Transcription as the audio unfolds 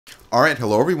Alright,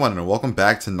 hello everyone and welcome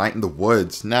back to Night in the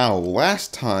Woods. Now,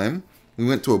 last time we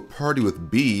went to a party with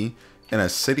B in a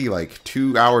city like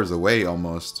 2 hours away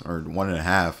almost, or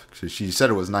 1.5. She said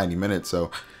it was 90 minutes, so,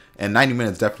 and 90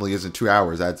 minutes definitely isn't 2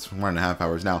 hours, that's 1.5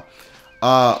 hours. Now,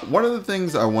 one of the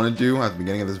things I want to do at the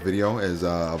beginning of this video is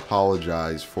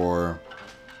apologize for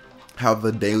how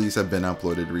the dailies have been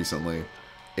uploaded recently.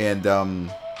 And,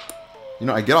 you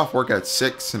know, I get off work at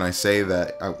 6 and I say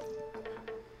that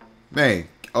May.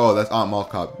 Oh, that's Aunt Mall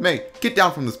Cop. May, get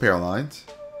down from this power lines.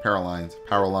 Power lines.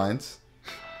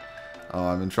 Oh,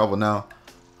 I'm in trouble now.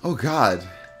 Oh, God.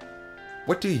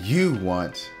 What do you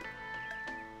want?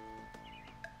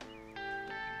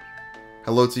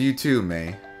 Hello to you too,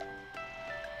 May.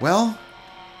 Well,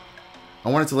 I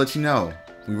wanted to let you know.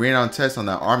 We ran out tests on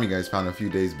that arm you guys found a few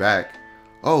days back.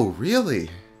 Oh, really?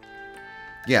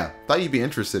 Yeah, thought you'd be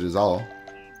interested is all.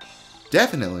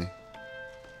 Definitely.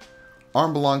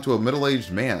 Arm belonged to a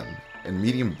middle-aged man in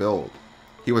medium build.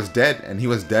 He was dead, and he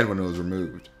was dead when it was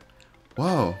removed.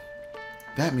 Whoa.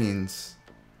 That means...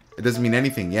 It doesn't mean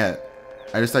anything yet.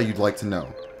 I just thought you'd like to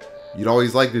know. You'd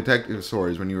always liked detective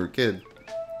stories when you were a kid.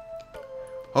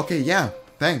 Okay, yeah,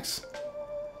 thanks.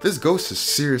 This ghost is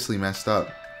seriously messed up.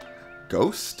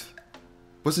 Ghost?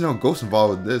 Wasn't no ghost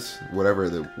involved with this, whatever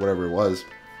it was.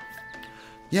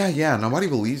 Yeah, nobody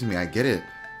believes me, I get it.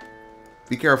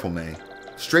 Be careful, May.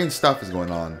 Strange stuff is going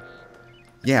on.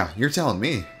 Yeah, you're telling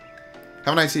me.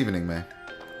 Have a nice evening, May.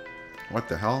 What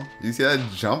the hell? Did you see that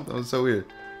jump? That was so weird.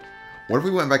 What if we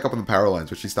went back up on the power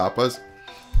lines? Would she stop us?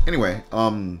 Anyway,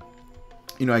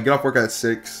 you know, I get off work at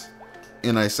 6,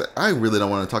 and I said, I really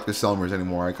don't want to talk to Selmers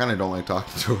anymore. I kind of don't like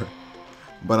talking to her.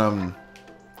 But,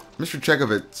 Mr.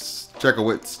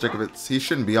 Chekowitz, he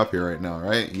shouldn't be up here right now,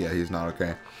 right? Yeah, he's not,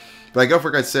 okay. But I get off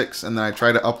work at 6, and then I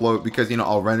try to upload, because, you know,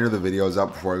 I'll render the videos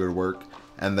up before I go to work.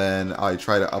 And then I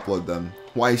try to upload them.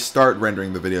 Well, I start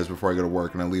rendering the videos before I go to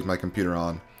work, and I leave my computer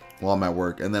on while I'm at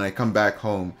work. And then I come back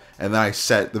home, and then I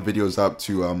set the videos up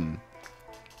to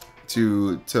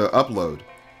upload.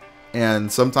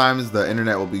 And sometimes the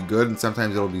internet will be good, and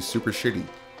sometimes it'll be super shitty.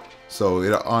 So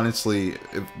it honestly,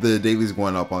 if the daily's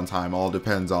going up on time, all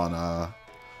depends on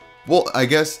well, I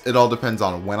guess it all depends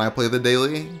on when I play the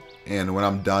daily and when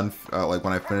I'm done, like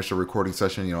when I finish a recording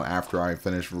session, you know, after I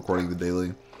finish recording the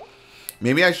daily.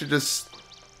 Maybe I should just...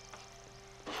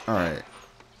 Alright.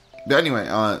 But anyway,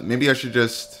 maybe I should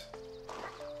just...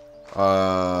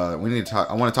 we need to talk...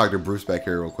 I want to talk to Bruce back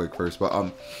here real quick first. But,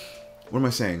 what am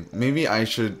I saying? Maybe I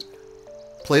should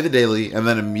play the daily and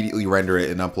then immediately render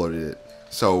it and upload it.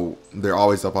 So, they're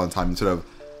always up on time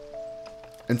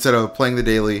instead of playing the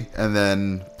daily and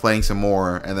then playing some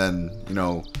more and then, you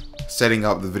know, setting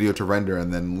up the video to render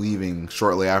and then leaving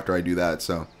shortly after I do that.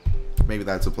 So, maybe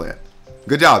that's a plan.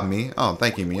 Good job, me. Oh,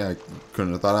 thank you, me. I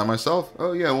couldn't have thought of that myself.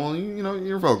 Oh, yeah, well, you know,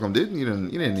 you're welcome, dude. You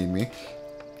didn't need me.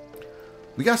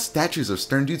 We got statues of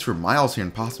stern dudes for miles here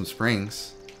in Possum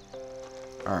Springs.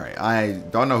 Alright, I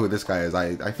don't know who this guy is.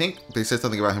 I think they said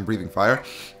something about him breathing fire.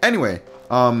 Anyway,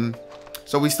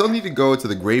 so we still need to go to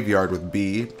the graveyard with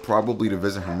B, probably to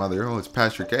visit her mother. Oh, it's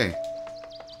Pastor K.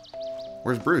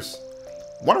 Where's Bruce?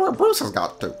 Wonder where Bruce has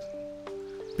got to.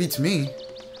 Beats me.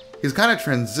 He's kind of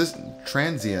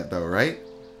transient though, right?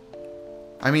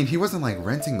 I mean, he wasn't like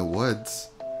renting the woods.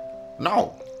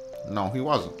 No, he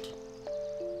wasn't.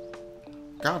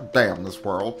 God damn this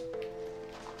world.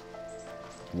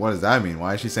 What does that mean?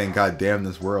 Why is she saying God damn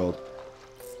this world?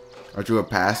 Aren't you a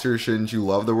pastor? Shouldn't you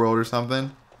love the world or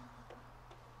something?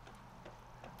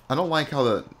 I don't like how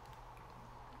the...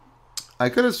 I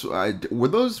could have... Were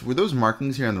those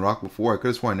markings here on the rock before? I could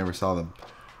have sworn I never saw them.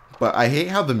 But I hate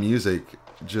how the music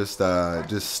just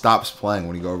stops playing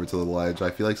when you go over to the ledge. I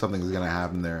feel like something's gonna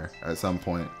happen there at some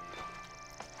point.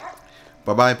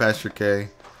 Bye bye, Pastor K.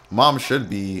 Mom should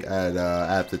be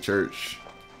at the church.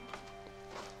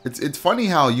 It's funny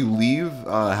how you leave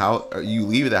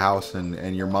the house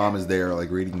and your mom is there like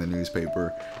reading the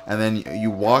newspaper, and then you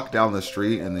walk down the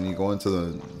street and then you go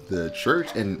into the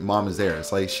church and mom is there.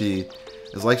 It's like she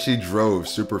drove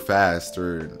super fast,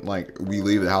 or like we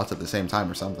leave the house at the same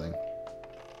time or something.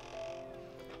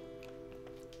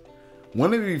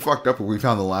 Wouldn't it be fucked up if we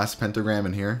found the last pentagram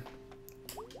in here?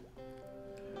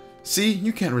 See,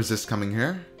 you can't resist coming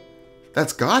here.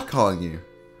 That's God calling you.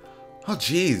 Oh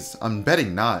jeez, I'm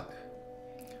betting not.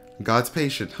 God's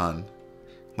patient, hon.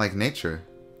 Like nature.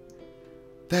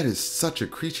 That is such a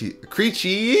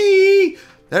that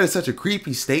is such a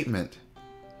creepy statement.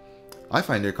 I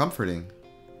find it comforting.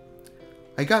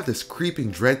 I got this creeping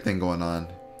dread thing going on,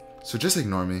 so just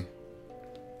ignore me.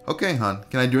 Okay, hon,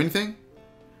 can I do anything?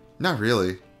 Not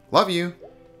really. Love you.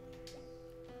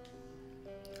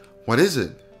 What is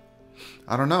it?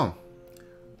 I don't know.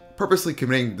 Purposely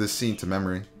committing this scene to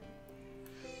memory.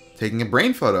 Taking a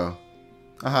brain photo.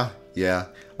 Yeah.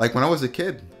 Like when I was a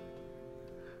kid.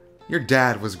 Your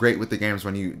dad was great with the games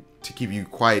to keep you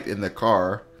quiet in the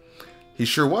car. He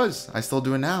sure was. I still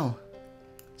do it now.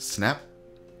 Snap.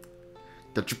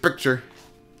 Got your picture.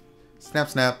 Snap,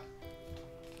 snap.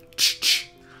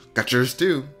 Got yours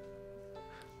too.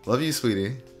 Love you,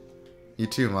 sweetie. You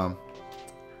too, Mom.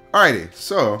 Alrighty,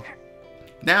 so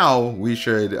now we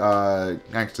should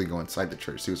actually go inside the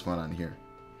church, see what's going on here.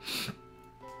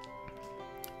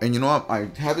 And you know what? I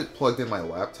have it plugged in my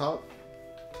laptop,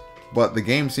 but the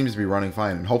game seems to be running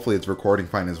fine, and hopefully it's recording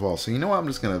fine as well. So you know what? I'm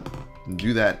just going to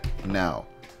do that now.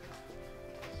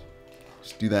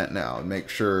 Just do that now and make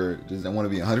sure. I want to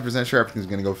be 100% sure everything's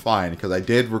going to go fine, because I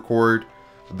did record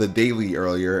the daily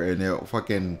earlier, and it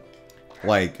fucking,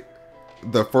 like,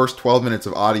 the first 12 minutes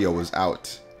of audio was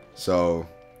out. So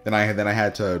then I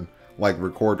had to like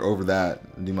record over that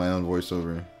and do my own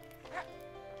voiceover.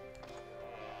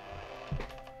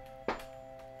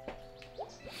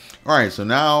 Alright, so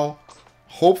now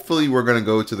hopefully we're gonna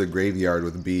go to the graveyard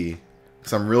with B,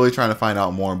 because I'm really trying to find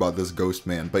out more about this ghost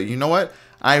man. But you know what?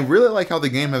 I really like how the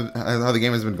game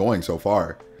has been going so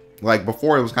far. Like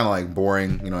before it was kind of like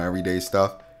boring, you know, everyday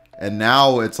stuff. And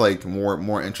now it's like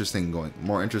more interesting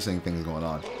things going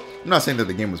on. I'm not saying that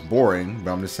the game was boring,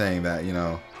 but I'm just saying that, you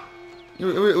know, it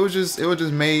was just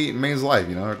May's life,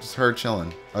 you know, just her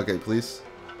chilling. Okay, please.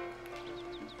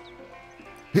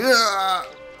 Yeah.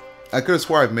 I could have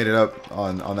swore I've made it up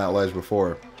on that ledge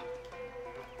before.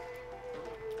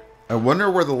 I wonder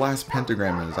where the last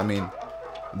pentagram is. I mean,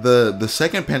 the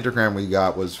second pentagram we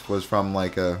got was from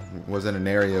like was in an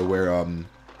area where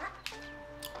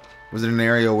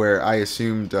I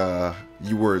assumed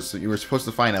you were supposed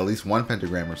to find at least one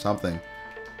pentagram or something,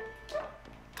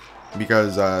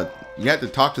 because you had to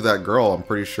talk to that girl, I'm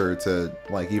pretty sure, to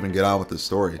like even get on with the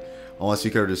story, unless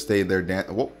you could have just stayed there.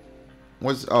 Oh,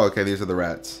 okay, these are the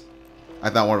rats. I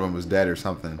thought one of them was dead or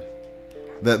something.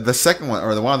 The second one,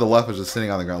 or the one on the left, was just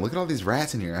sitting on the ground. Look at all these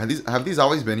rats in here. Have these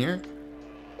always been here?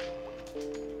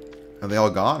 Are they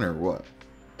all gone or what?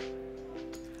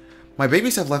 My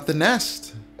babies have left the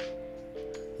nest.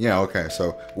 Yeah, okay.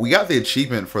 So we got the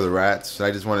achievement for the rats.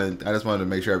 I just wanted to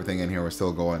make sure everything in here was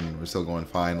still going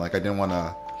fine. Like I didn't want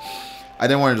to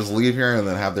just leave here and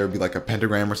then have there be like a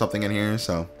pentagram or something in here.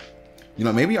 So, you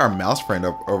know, maybe our mouse friend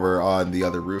up over on the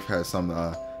other roof has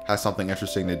something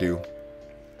interesting to do,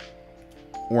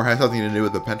 or has something to do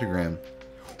with the pentagram,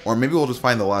 or maybe we'll just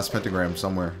find the last pentagram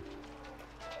somewhere.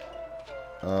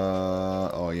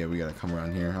 Oh yeah, we gotta come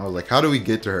around here. I was like, how do we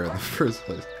get to her in the first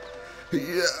place?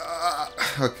 Yeah.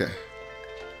 Okay.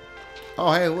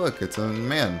 Oh, hey, look, it's a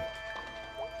man.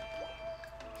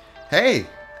 Hey.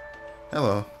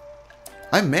 Hello.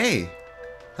 I'm May.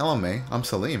 Hello, May. I'm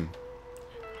Salim.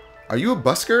 Are you a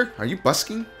busker? Are you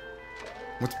busking?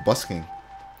 What's busking?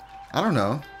 I don't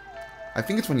know. I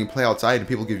think it's when you play outside and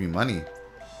people give you money.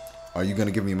 Are you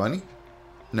gonna give me money?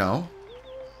 No.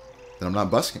 Then I'm not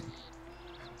busking.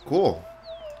 Cool.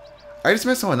 I just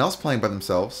met someone else playing by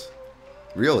themselves.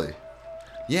 Really?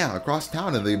 Yeah, across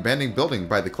town in the abandoned building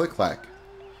by the Click-Clack.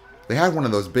 They had one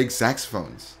of those big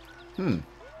saxophones. I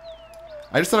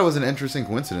just thought it was an interesting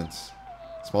coincidence.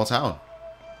 Small town.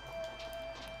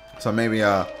 So maybe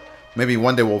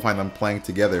one day we'll find them playing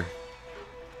together.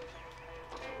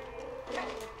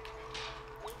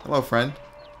 Hello, friend.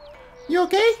 You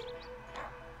okay?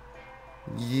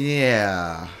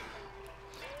 Yeah.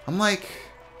 I'm like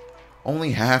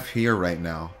only half here right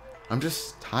now. I'm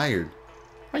just tired.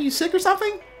 Are you sick or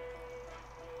something?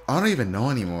 I don't even know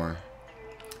anymore.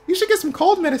 You should get some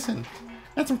cold medicine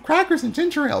and some crackers and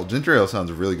ginger ale. Ginger ale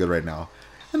sounds really good right now.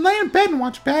 And lay in bed and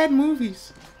watch bad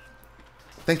movies.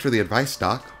 Thanks for the advice,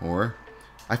 Doc. Or,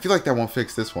 I feel like that won't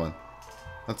fix this one.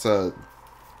 Let's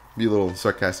be a little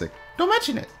sarcastic. Don't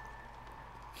mention it.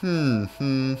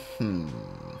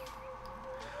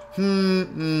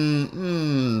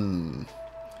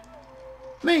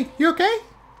 May, you okay?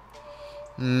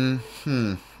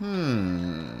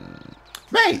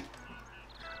 May!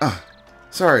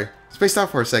 Sorry. Spaced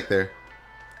out for a sec there.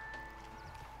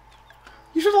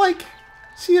 You should, like,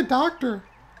 see a doctor.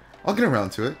 I'll get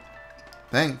around to it.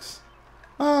 Thanks.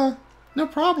 No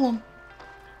problem.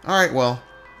 Alright, well,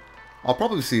 I'll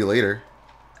probably see you later.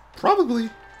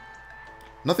 Probably.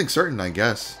 Nothing certain, I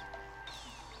guess.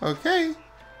 Okay.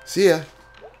 See ya.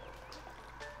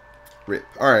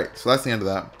 Alright, so that's the end of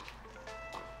that.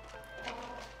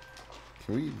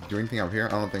 Can we do anything out here? I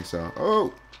don't think so.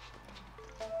 Oh!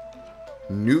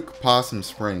 Nuke Possum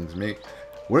Springs. Maybe.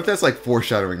 What if that's like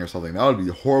foreshadowing or something? That would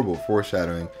be horrible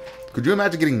foreshadowing. Could you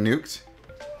imagine getting nuked?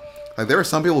 Like, there are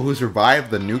some people who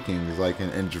survived the nukings, like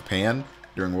in Japan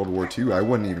during World War II. I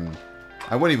wouldn't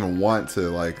even want to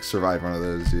like survive one of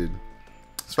those, dude.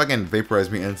 If I can vaporize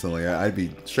me instantly, I'd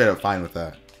be straight up fine with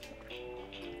that.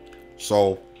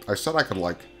 So I said I could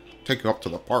like take you up to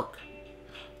the park.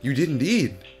 You did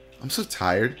indeed. I'm so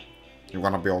tired. You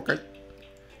wanna be okay?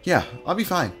 Yeah, I'll be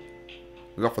fine.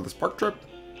 We go for this park trip?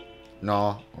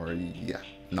 No, or yeah,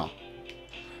 no.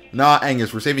 Nah,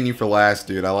 Angus, we're saving you for last,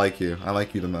 dude. I like you. I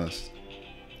like you the most.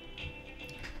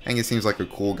 Angus seems like a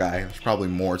cool guy. There's probably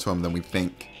more to him than we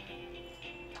think.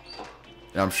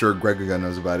 And I'm sure Gregory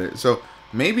knows about it. So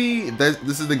maybe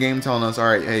this is the game telling us, all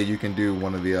right, hey, you can do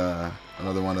one of the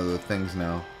another one of the things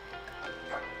now.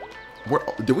 Where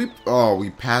did we? Oh, we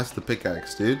passed the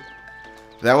pickaxe, dude.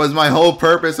 That was my whole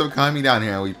purpose of coming down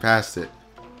here. We passed it.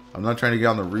 I'm not trying to get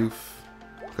on the roof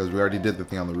because we already did the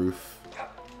thing on the roof.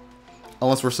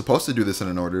 Unless we're supposed to do this in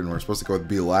an order and we're supposed to go with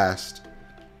B last.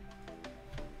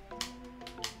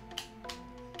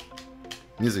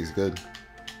 Music's good.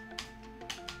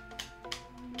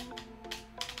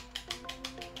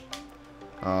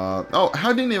 Oh,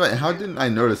 how didn't I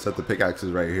notice that the pickaxe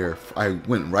is right here? I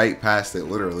went right past it,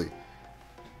 literally.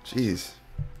 Jeez.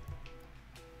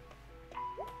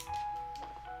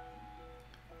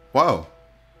 Whoa.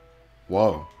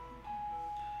 Whoa.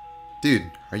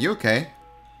 Dude, are you okay?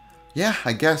 Yeah,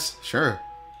 I guess. Sure.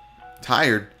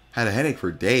 Tired. Had a headache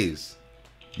for days.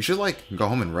 You should, like, go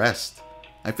home and rest.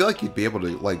 I feel like you'd be able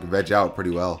to, like, veg out pretty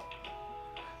well.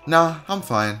 Nah, I'm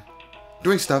fine.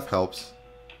 Doing stuff helps.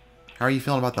 How are you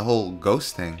feeling about the whole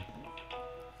ghost thing?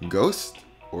 Ghost?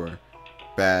 Or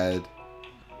bad?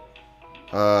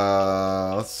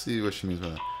 Let's see what she means by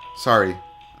that. Sorry.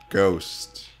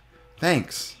 Ghost.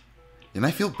 Thanks. And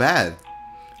I feel bad.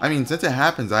 I mean, since it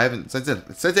happens, I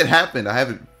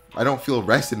don't feel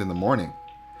rested in the morning.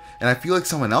 And I feel like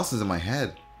someone else is in my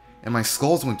head. And my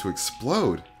skull's going to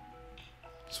explode.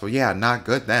 So yeah, not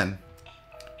good then.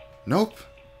 Nope.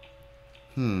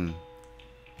 Did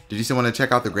you still want to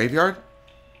check out the graveyard?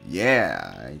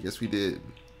 Yeah, I guess we did.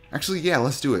 Actually, yeah,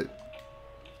 let's do it.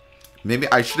 Maybe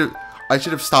I should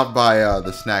have stopped by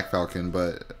the Snack Falcon,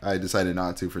 but I decided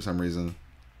not to for some reason.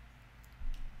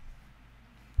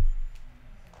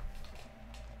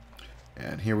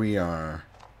 And here we are.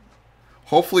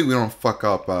 Hopefully we don't fuck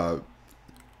up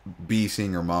B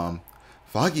seeing her mom.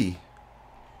 Foggy.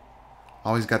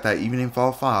 Always got that evening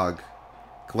fall fog.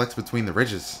 Collects between the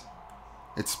ridges.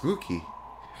 It's spooky.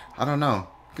 I don't know.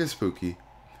 It gets spooky.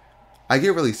 I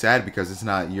get really sad because it's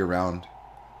not year-round.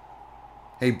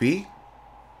 Hey, B?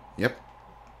 Yep.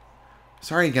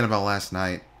 Sorry again about last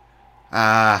night.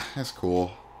 Ah, that's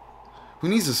cool. Who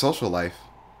needs a social life?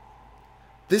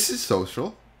 This is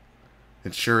social.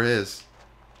 It sure is.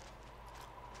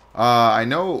 I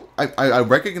know. I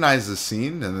recognize the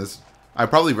scene, and this. I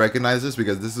probably recognize this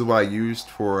because this is what I used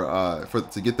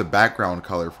to get the background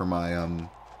color for my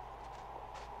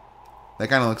That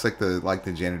kind of looks like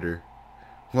the janitor.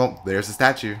 Well, there's the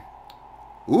statue.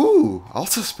 Ooh,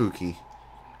 also spooky.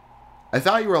 I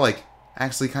thought you were like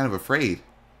actually kind of afraid.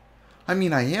 I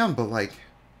mean, I am, but like,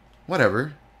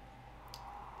 whatever.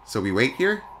 So we wait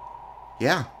here?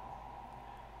 Yeah.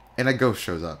 And a ghost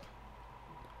shows up.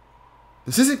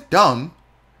 This isn't dumb.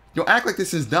 Don't act like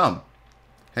this is dumb.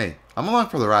 Hey, I'm along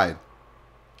for the ride.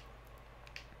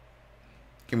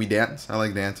 Can we dance? I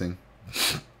like dancing.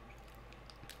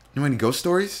 Know any ghost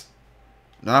stories?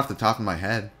 Not off the top of my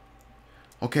head.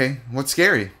 Okay, what's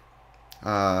scary?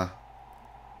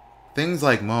 Things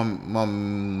like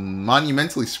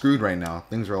monumentally screwed right now.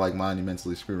 Things are like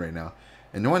monumentally screwed right now.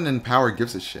 And no one in power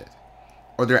gives a shit.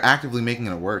 Or they're actively making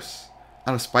it worse.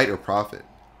 Out of spite or profit.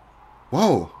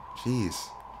 Whoa, jeez.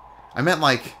 I meant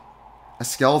like a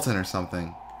skeleton or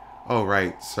something. Oh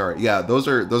right, sorry. Yeah, those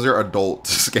are adult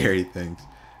scary things.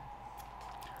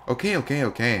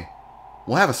 Okay.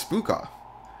 We'll have a spook off.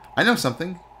 I know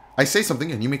something. I say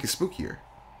something and you make it spookier.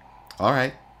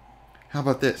 Alright. How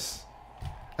about this?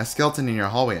 A skeleton in your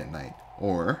hallway at night.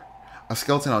 Or a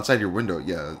skeleton outside your window.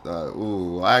 Yeah,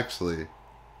 ooh, actually.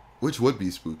 Which would be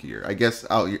spookier? I guess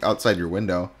outside your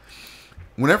window.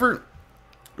 Whenever...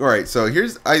 Alright, so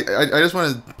here's... I just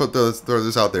want to throw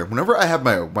this out there. Whenever I have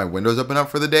my windows open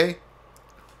up for the day,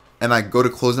 and I go to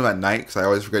close them at night, because I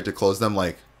always forget to close them,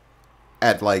 like,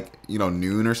 at, like, you know,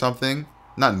 noon or something.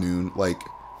 Not noon, like,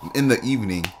 in the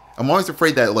evening. I'm always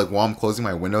afraid that, like, while I'm closing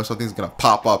my window, something's going to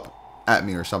pop up at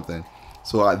me or something.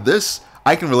 So,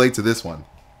 I can relate to this one.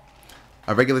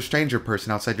 A regular stranger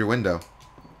person outside your window.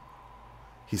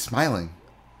 He's smiling.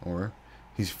 Or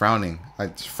he's frowning.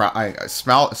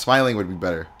 Smiling would be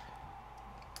better.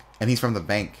 And he's from the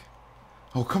bank.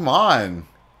 Oh, come on.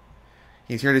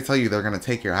 He's here to tell you they're gonna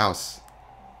take your house.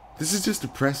 This is just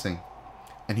depressing.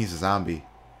 And he's a zombie.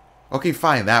 Okay,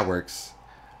 fine, that works.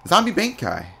 Zombie bank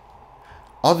guy.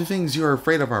 All the things you're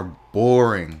afraid of are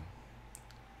boring.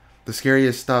 The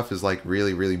scariest stuff is like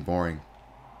really, really boring.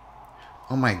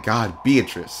 Oh my god,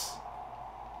 Beatrice.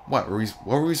 What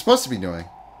were we supposed to be doing?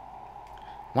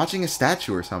 Watching a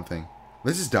statue or something.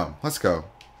 This is dumb. Let's go.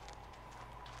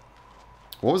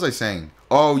 What was I saying?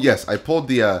 Oh yes, I pulled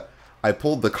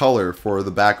the color for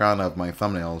the background of my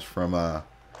thumbnails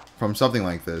from something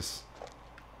like this.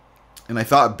 And I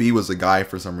thought B was a guy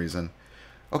for some reason.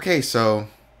 Okay, so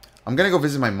I'm gonna go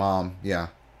visit my mom. Yeah.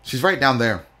 She's right down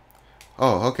there.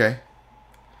 Oh, okay.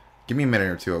 Give me a minute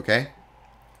or two, okay?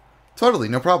 Totally,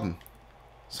 no problem.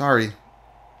 Sorry.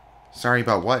 Sorry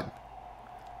about what?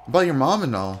 About your mom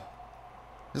and all.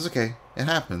 It's okay. It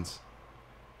happens.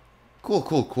 Cool,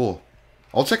 cool, cool.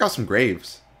 I'll check out some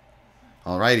graves.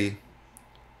 Alrighty.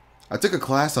 I took a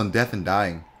class on death and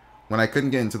dying when I couldn't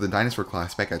get into the dinosaur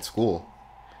class back at school.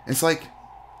 It's like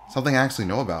something I actually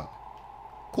know about.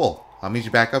 Cool. I'll meet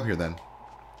you back up here then.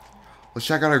 Let's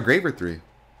check out our grave or three.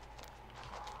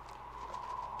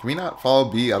 Can we not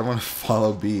follow B? I don't want to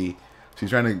follow B. She's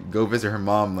trying to go visit her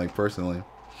mom, like, personally.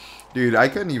 Dude, I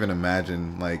couldn't even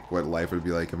imagine, like, what life would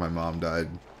be like if my mom died.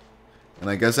 And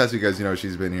I guess that's because, you know,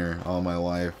 she's been here all my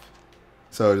life.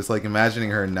 So just, like, imagining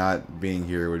her not being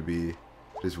here would be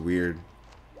just weird.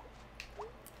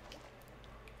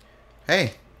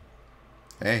 Hey.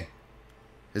 Hey.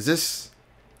 Is this...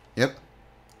 Yep.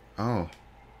 Oh.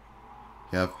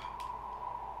 Yep.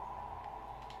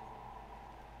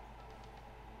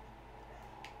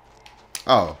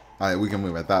 Oh. Alright, we can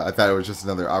move. I thought it was just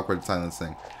another awkward silence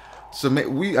thing. So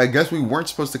I guess we weren't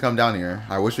supposed to come down here.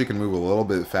 I wish we could move a little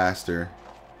bit faster.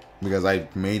 Because I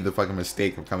made the fucking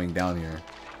mistake of coming down here.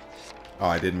 Oh,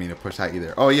 I didn't mean to push that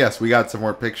either. Oh yes, we got some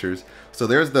more pictures. So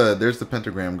there's the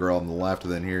pentagram girl on the left,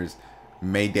 and then here's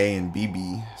Mayday and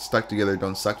BB. Stuck together,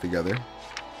 don't suck together.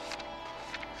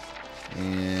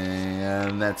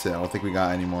 And that's it. I don't think we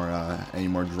got any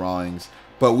more drawings.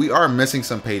 But we are missing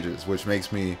some pages, which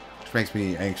makes me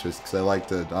anxious because I like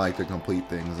to complete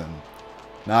things, and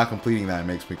not completing that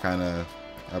makes me kind of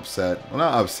upset. Well,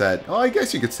 not upset. Well, I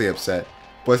guess you could say upset,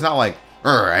 but it's not like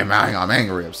I'm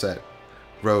angry upset.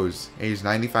 Rose, age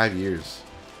 95 years.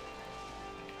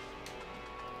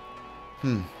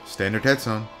 Standard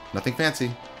headstone. Nothing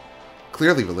fancy.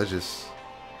 Clearly religious.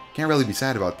 Can't really be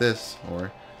sad about this.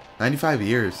 Or 95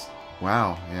 years.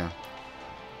 Wow, yeah.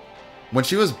 When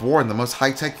she was born, the most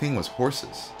high-tech thing was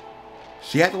horses.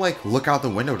 She had to, like, look out the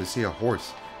window to see a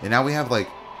horse. And now we have, like,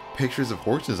 pictures of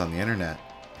horses on the internet.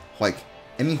 Like,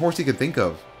 any horse you could think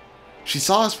of. She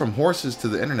saw us from horses to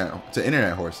the internet, to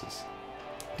internet horses.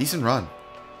 Decent run.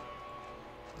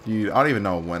 Dude, I don't even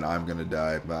know when I'm gonna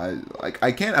die, but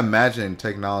I can't imagine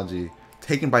technology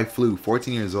taken by flu,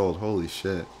 14 years old. Holy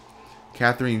shit.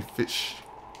 Catherine Fish.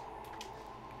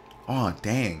 Oh,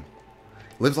 dang.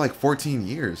 Lives like 14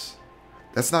 years.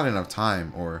 That's not enough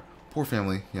time. Or, poor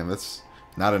family. Yeah, that's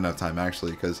not enough time,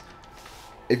 actually, because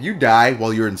if you die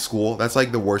while you're in school, that's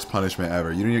like the worst punishment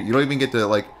ever. You don't even get to,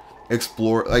 like,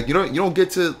 explore. Like, you don't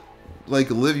get to, like,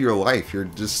 live your life. You're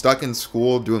just stuck in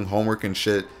school doing homework and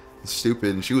shit. It's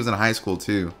stupid. And she was in high school,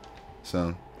 too.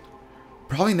 So,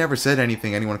 probably never said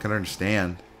anything anyone could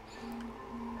understand.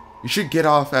 You should get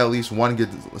off at least one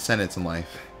good sentence in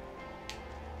life.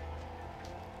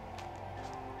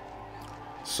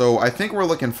 So I think we're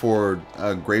looking for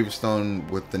a gravestone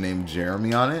with the name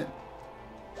Jeremy on it,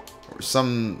 or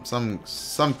some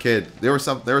kid. There was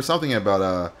something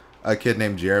about a kid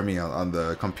named Jeremy on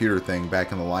the computer thing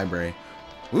back in the library.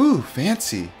 Ooh,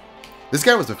 fancy. This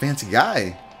guy was a fancy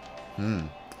guy.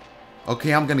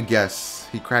 Okay, I'm gonna guess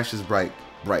he crashed his bike.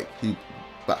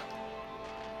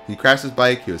 He crashed his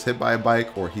bike. He was hit by a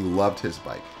bike, or he loved his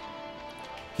bike.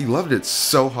 He loved it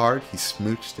so hard he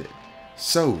smooched it.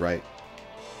 So right.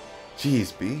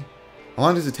 Jeez, B. How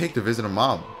long does it take to visit a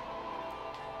mom?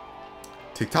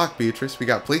 TikTok, Beatrice. We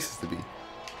got places to be.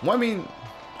 Well, I mean,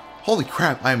 holy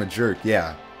crap, I am a jerk.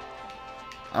 Yeah.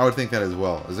 I would think that as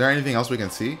well. Is there anything else we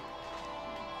can see?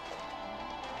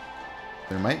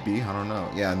 There might be. I don't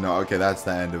know. Yeah, no. Okay, that's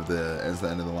the end of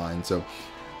the line. So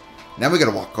now we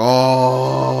gotta walk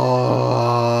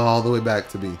all the way back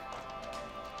to B.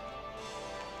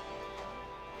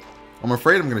 I'm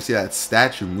afraid I'm gonna see that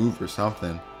statue move or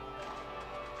something.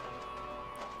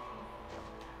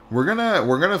 We're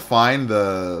gonna find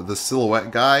the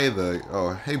silhouette guy.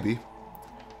 Oh, hey B.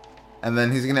 And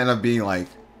then he's gonna end up being like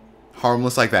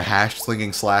harmless, like the hash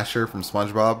slinging slasher from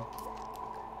SpongeBob.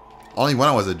 All he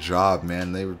wanted was a job,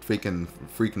 man. They were freaking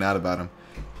out about him.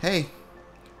 Hey,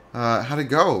 how'd it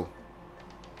go?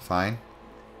 Fine.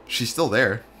 She's still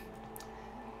there.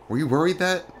 Were you worried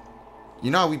that? You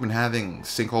know how we've been having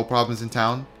sinkhole problems in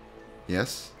town?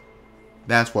 Yes.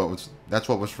 That's what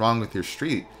was wrong with your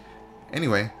street.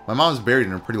 Anyway, my mom's buried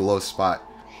in a pretty low spot.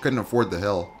 Couldn't afford the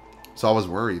hill, so I was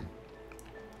worried.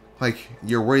 Like,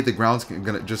 you're worried the ground's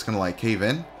just gonna like cave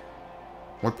in?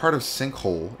 What part of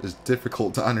sinkhole is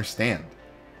difficult to understand?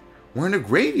 We're in a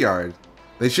graveyard.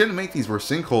 They shouldn't make these where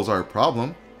sinkholes are a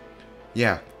problem.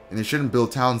 Yeah, and they shouldn't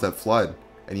build towns that flood.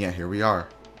 And yet here we are.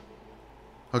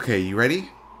 Okay, you ready?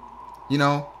 You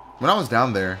know, when I was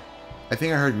down there, I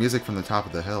think I heard music from the top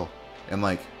of the hill. And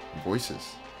like,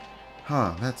 voices.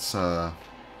 Huh, that's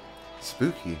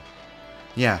spooky.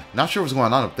 Yeah, not sure what's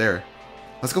going on up there.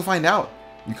 Let's go find out.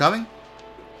 You coming?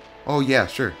 Oh yeah,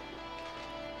 sure.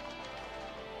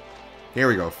 Here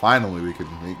we go. Finally we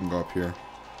can go up here.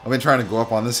 I've been trying to go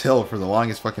up on this hill for the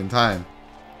longest fucking time.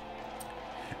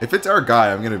 If it's our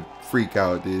guy, I'm gonna freak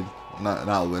out, dude.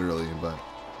 Not literally, but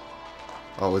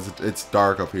oh, it's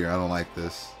dark up here. I don't like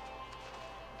this.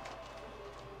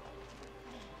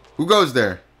 Who goes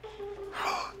there?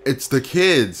 It's the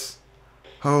kids.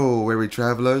 Ho, weary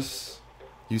travelers.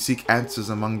 You seek answers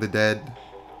among the dead,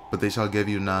 but they shall give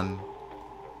you none.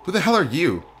 Who the hell are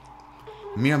you?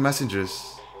 Mere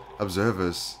messengers,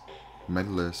 observers,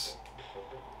 meddlers.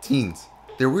 Teens.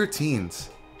 They're weird teens.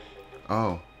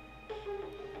 Oh.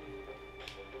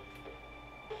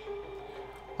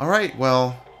 Alright,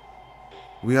 well,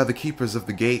 we are the keepers of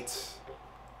the gates.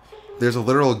 There's a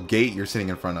literal gate you're sitting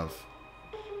in front of.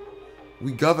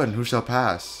 We govern who shall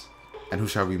pass, and who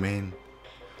shall remain.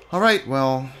 Alright,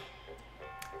 well,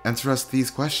 answer us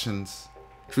these questions,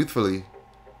 truthfully.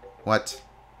 What?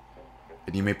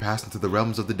 And you may pass into the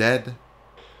realms of the dead?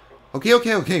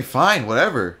 Okay, fine,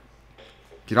 whatever.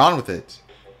 Get on with it.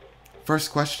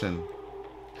 First question.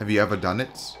 Have you ever done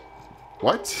it?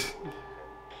 What?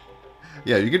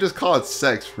 Yeah, you could just call it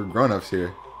sex for grown-ups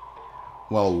here.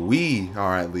 Well, we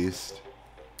are at least.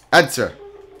 Answer.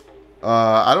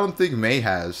 I don't think May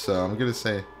has, so I'm gonna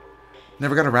say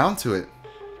never got around to it.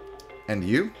 And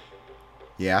you?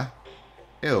 Yeah.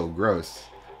 Ew, gross.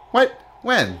 What?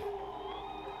 When?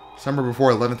 Summer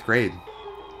before 11th grade.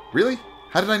 Really?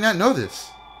 How did I not know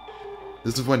this?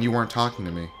 This is when you weren't talking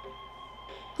to me.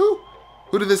 Who?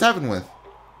 Who did this happen with?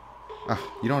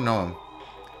 You don't know him.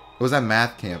 It was at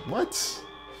math camp. What?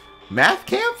 Math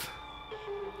camp?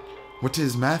 What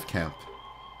is math camp?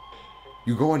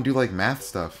 You go and do like math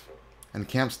stuff. And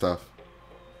camp stuff.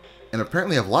 And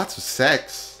apparently have lots of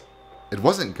sex. It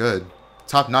wasn't good.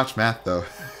 Top-notch math though.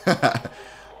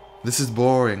 This is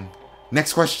boring.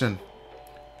 Next question.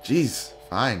 Jeez,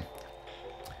 fine.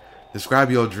 Describe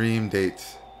your dream date.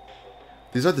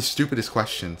 These are the stupidest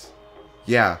questions.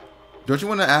 Yeah. Don't you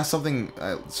want to ask something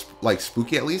like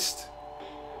spooky at least?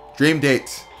 Dream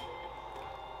date.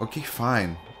 Okay,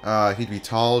 fine. He'd be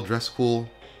tall, dressed cool,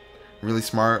 really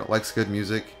smart, likes good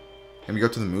music, and we go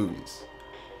to the movies.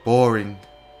 Boring.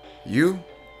 You?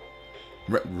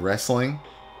 Wrestling?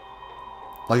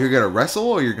 Like you're gonna wrestle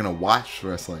or you're gonna watch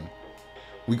wrestling?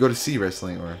 We go to see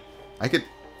wrestling, or I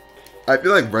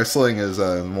feel like wrestling is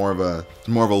more of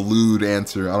a lewd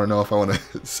answer. I don't know if I want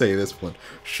to say this one.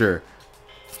 Sure.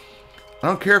 I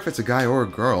don't care if it's a guy or a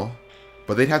girl,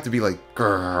 but they'd have to be like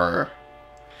grrr,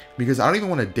 because I don't even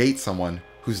want to date someone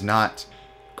who's not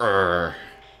grrr.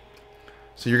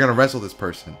 So you're gonna wrestle this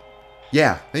person?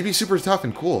 Yeah, they'd be super tough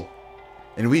and cool,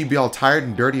 and we'd be all tired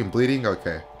and dirty and bleeding.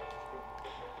 Okay.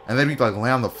 And then we'd like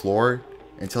lay on the floor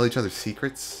and tell each other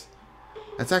secrets.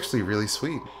 That's actually really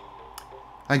sweet.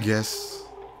 I guess.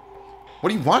 What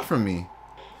do you want from me?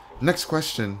 Next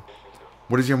question.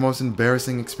 What is your most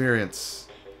embarrassing experience?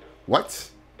 What?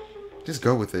 Just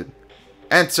go with it.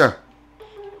 Answer!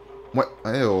 What?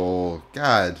 Oh,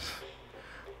 God.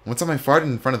 One time I farted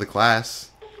in front of the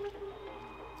class.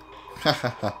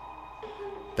 Hahaha.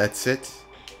 That's it?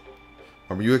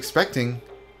 What were you expecting?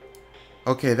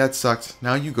 Okay, that sucked.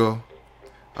 Now you go.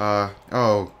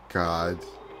 Oh, God.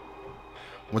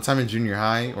 One time in junior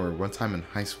high, or one time in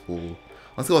high school.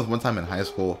 Let's go with one time in high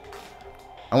school.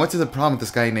 I went to the prom with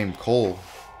this guy named Cole.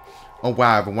 Oh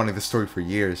wow, I've been wanting this story for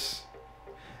years.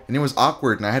 And it was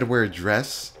awkward, and I had to wear a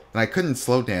dress, and I couldn't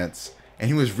slow dance. And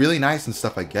he was really nice and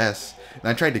stuff, I guess. And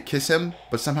I tried to kiss him,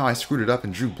 but somehow I screwed it up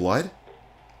and drew blood.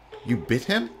 You bit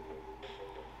him?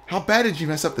 How bad did you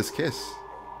mess up this kiss?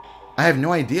 I have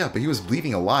no idea, but he was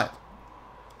bleeding a lot.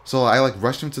 So I like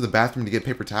rushed him to the bathroom to get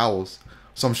paper towels.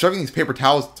 So I'm shoving these paper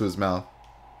towels into his mouth.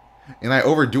 And I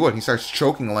overdo it, and he starts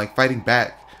choking and like fighting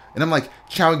back. And I'm like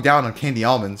chowing down on candy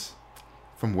almonds.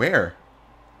 From where?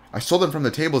 I stole them from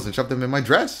the tables and shoved them in my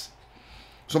dress.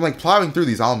 So I'm like plowing through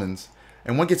these almonds,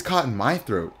 and one gets caught in my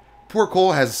throat. Poor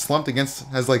Cole has slumped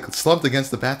against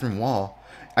the bathroom wall.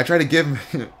 I try to give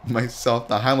myself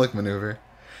the Heimlich maneuver,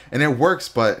 and it works,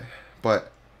 but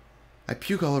I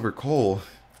puke all over Cole.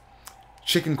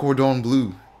 Chicken cordon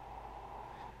bleu.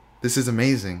 This is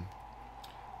amazing.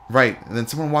 Right, and then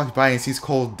someone walks by and sees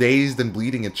Cole dazed and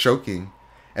bleeding and choking,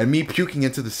 and me puking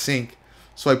into the sink.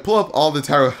 So I pull all the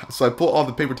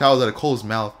paper towels out of Cole's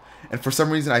mouth, and for some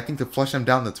reason I think to flush them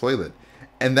down the toilet,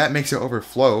 and that makes it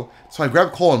overflow. So I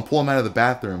grab Cole and pull him out of the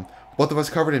bathroom, both of us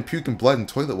covered in puke and blood and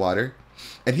toilet water,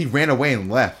 and he ran away and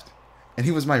left, and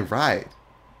he was my ride.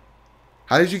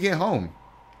 How did you get home?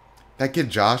 That kid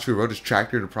Josh who rode his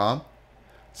tractor to prom?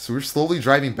 So we're slowly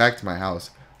driving back to my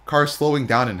house, car slowing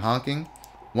down and honking,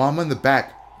 while I'm in the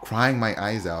back crying my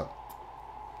eyes out.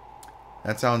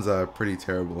 That sounds pretty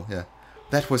terrible, yeah.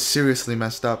 That was seriously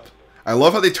messed up. I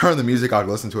love how they turn the music on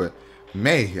to listen to it.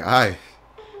 May, I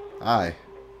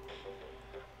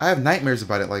have nightmares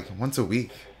about it like once a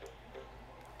week.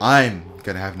 I'm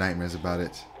gonna have nightmares about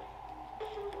it.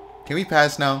 Can we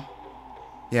pass now?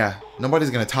 Yeah, nobody's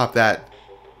gonna top that.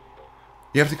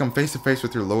 You have to come face to face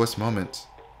with your lowest moments.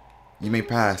 You may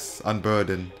pass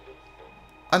unburdened.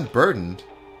 Unburdened?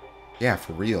 Yeah,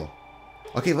 for real.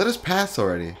 Okay, let us pass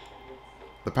already.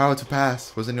 The power to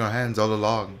pass was in your hands all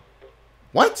along.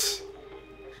 What?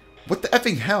 What the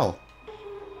effing hell?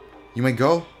 You may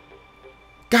go?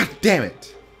 God damn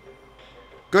it!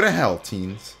 Go to hell,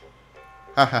 teens.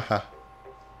 Ha ha ha.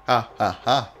 Ha ha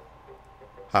ha.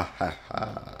 Ha ha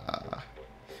ha.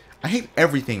 I hate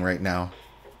everything right now.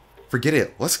 Forget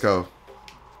it. Let's go.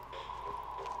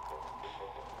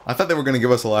 I thought they were going to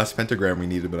give us the last pentagram we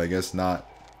needed, but I guess not.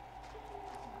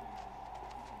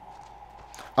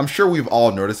 I'm sure we've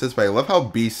all noticed this, but I love how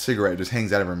B's cigarette just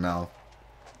hangs out of her mouth.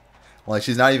 Like,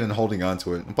 she's not even holding on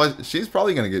to it. But she's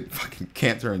probably going to get fucking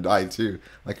cancer and die, too.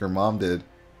 Like her mom did.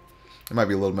 It might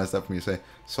be a little messed up for me to say.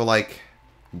 So, like,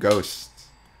 ghosts.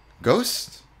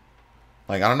 Ghosts?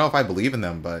 Like, I don't know if I believe in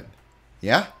them, but...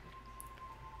 Yeah?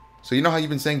 So you know how you've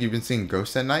been saying you've been seeing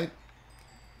ghosts at night?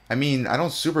 I mean, I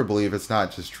don't super believe it's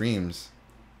not just dreams.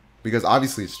 Because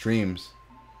obviously it's dreams.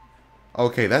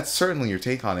 Okay, that's certainly your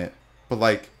take on it. But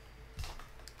like...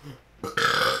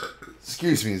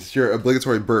 Excuse me, it's your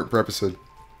obligatory burp per episode.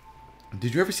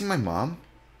 Did you ever see my mom?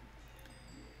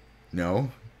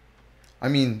 No. I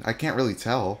mean, I can't really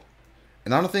tell.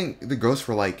 And I don't think the ghosts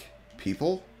were like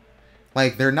people.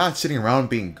 Like, they're not sitting around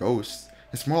being ghosts.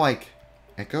 It's more like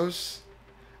echoes.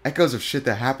 Echoes of shit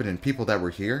that happened and people that were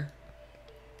here.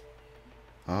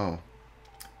 Oh.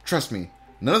 Trust me,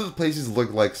 none of the places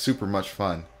look like super much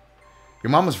fun.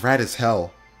 Your mom was rad as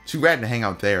hell. Too rad to hang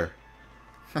out there.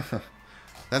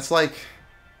 That's like...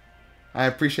 I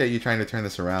appreciate you trying to turn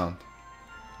this around.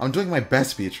 I'm doing my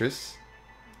best, Beatrice.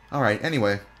 Alright,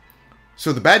 anyway.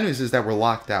 So the bad news is that we're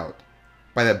locked out.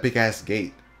 By that big ass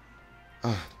gate.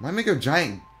 Why make a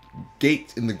giant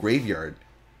gate in the graveyard?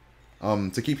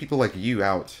 To keep people like you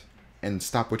out. And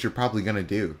stop what you're probably gonna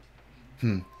do.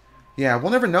 Yeah,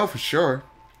 we'll never know for sure.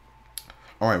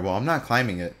 Alright, well, I'm not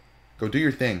climbing it. Go do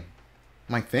your thing.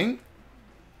 My thing?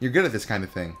 You're good at this kind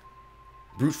of thing.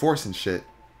 Brute force and shit.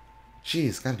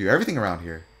 Jeez, gotta do everything around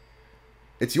here.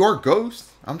 It's your ghost.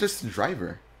 I'm just the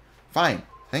driver. Fine,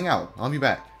 hang out. I'll be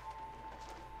back.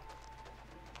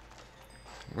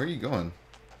 Where are you going?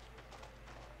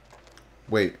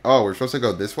 Wait, oh, we're supposed to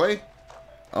go this way?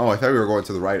 Oh, I thought we were going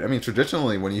to the right. I mean,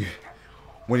 traditionally, when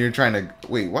you're trying to...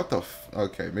 Wait, what the f...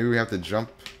 Okay, maybe we have to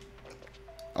jump...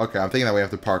 Okay, I'm thinking that we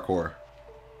have to parkour.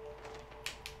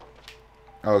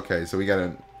 Okay, so we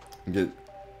gotta get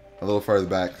a little farther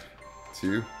back.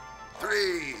 2,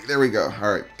 3. There we go.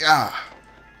 Alright. Yeah.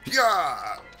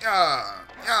 Yeah. Yeah.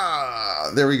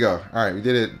 Yeah. There we go. Alright, we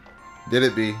did it. Did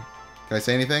it, B. Can I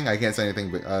say anything? I can't say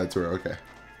anything to her. Okay.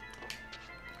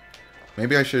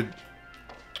 Maybe I should...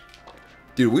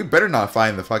 Dude, we better not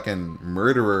find the fucking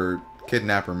murderer,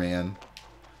 kidnapper man.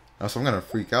 Else I'm gonna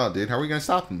freak out, dude. How are we gonna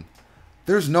stop him?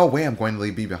 There's no way I'm going to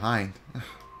leave B behind.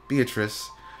 Beatrice,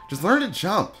 just learn to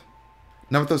jump.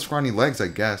 Not with those scrawny legs, I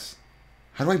guess.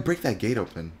 How do I break that gate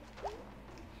open?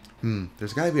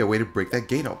 There's gotta be a way to break that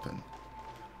gate open.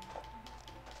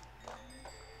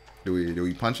 Do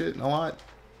we punch it a lot?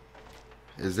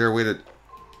 Is there a way to...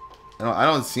 I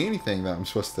don't see anything that I'm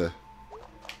supposed to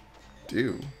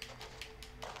do.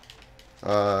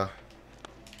 I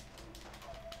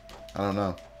don't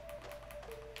know.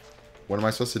 What am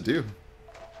I supposed to do?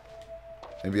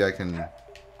 Maybe I can...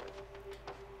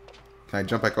 Can I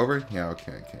jump back over? Yeah,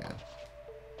 okay, I can.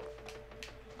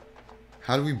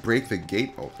 How do we break the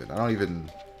gate open?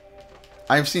 I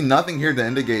I've seen nothing here to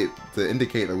indicate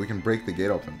that we can break the gate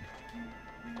open.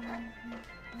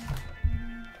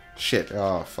 Shit.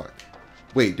 Oh, fuck.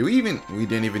 Wait, we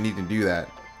didn't even need to do that.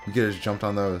 We could have just jumped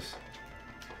on those.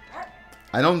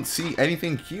 I don't see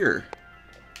anything here.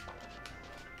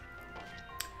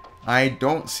 I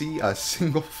don't see a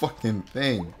single fucking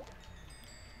thing.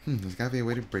 There's gotta be a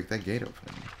way to break that gate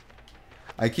open.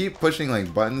 I keep pushing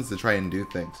like buttons to try and do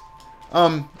things.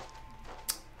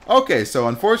 Okay, so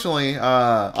unfortunately,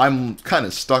 I'm kind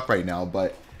of stuck right now,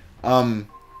 but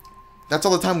that's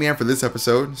all the time we have for this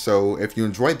episode. So if you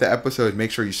enjoyed the episode,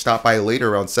 make sure you stop by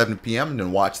later around 7 p.m.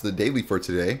 and watch the daily for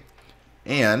today.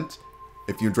 And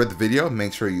if you enjoyed the video,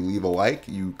 make sure you leave a like,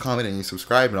 you comment, and you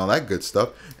subscribe and all that good stuff.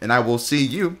 And I will see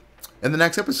you in the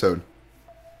next episode.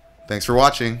 Thanks for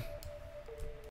watching.